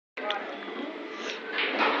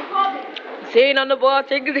Zain on the ball,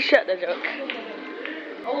 taking the shot, the joke.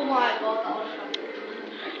 Oh my god, that was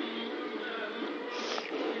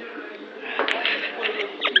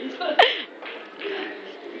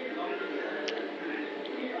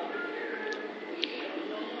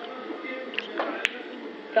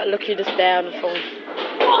Got lucky to stay on the phone.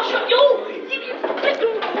 oh, shut yo!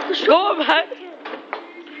 Go on, man.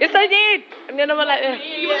 Yes, I did. I'm gonna like that.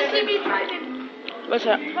 You want to see me driving? What's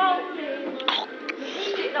that?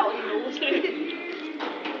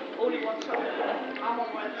 Only one shot. I'm on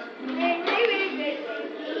red.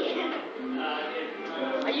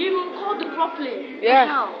 Are you recording properly? Yeah.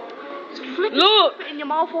 Now? Just flip Look. it in your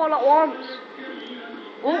mouth all at once.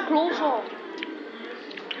 Go closer.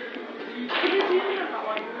 Can you zoom in on that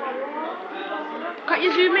one? Can't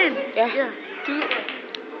you zoom in? Yeah. Yeah. Do it.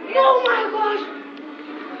 Oh my gosh!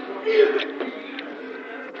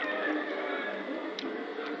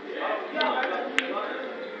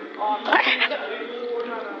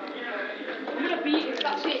 I'm gonna beat it,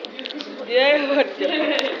 that's it. This is what Yeah, what the? I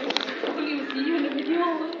couldn't even see you in the video.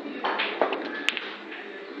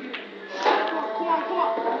 Come on, come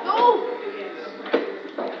on. Go!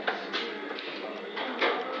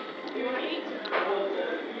 You wanna eat?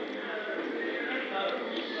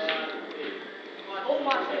 Oh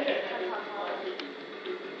my god.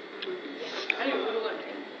 Anyway, we're going to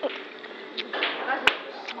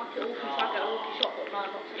smack it open, try to get a lucky shot, but no,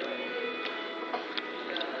 not today.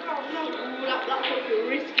 Ooh, that's looking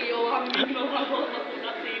risky, oh, I'm moving on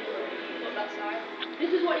that table. Not that side.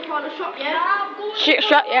 This is what you call a shot, yeah? Shit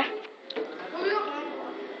shot, yeah.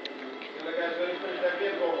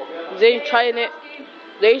 Zain trying it.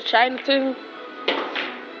 Zain trying to.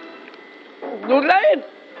 Look lying.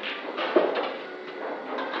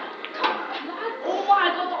 Oh my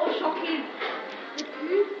god, that was shocking.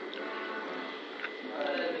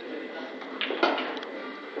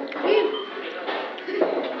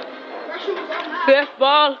 Pressure was on that. Fifth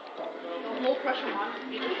ball. No pressure, man.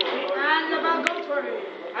 And the ball goes for it.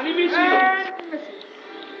 And he misses.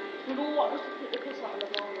 You know what? Just to put the piss out of the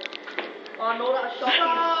ball. Oh, I know that shot.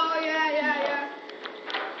 Oh, yeah.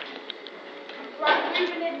 Right,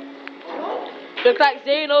 moving it. Look like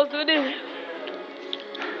Zain knows doing it.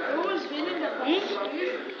 Who's winning the ball?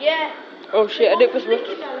 Yeah. Oh shit, I didn't press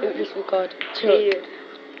record. Cheated.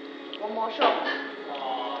 One more shot.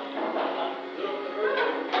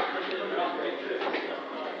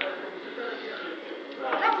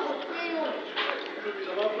 That was a 3-1.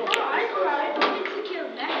 Alright. We need to kill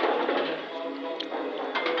next.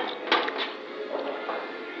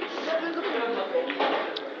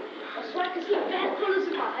 I swear I can see bad colours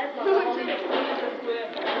in my head.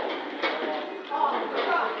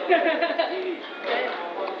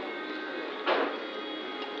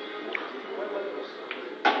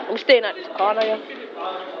 I'm staying at this corner, yeah.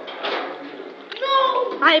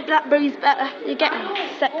 No! My blackberry's better. You're getting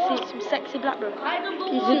some sexy blackberry.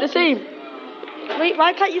 Is it the same? Wait,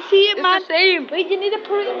 why can't you see it, It's man? the same. Wait, you need to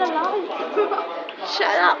put it in the light. Shut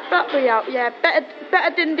that blackberry out, yeah.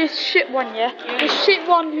 Better than this shit one, yeah. The shit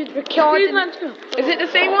one who's recording. Is it the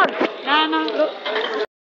same one? No, look.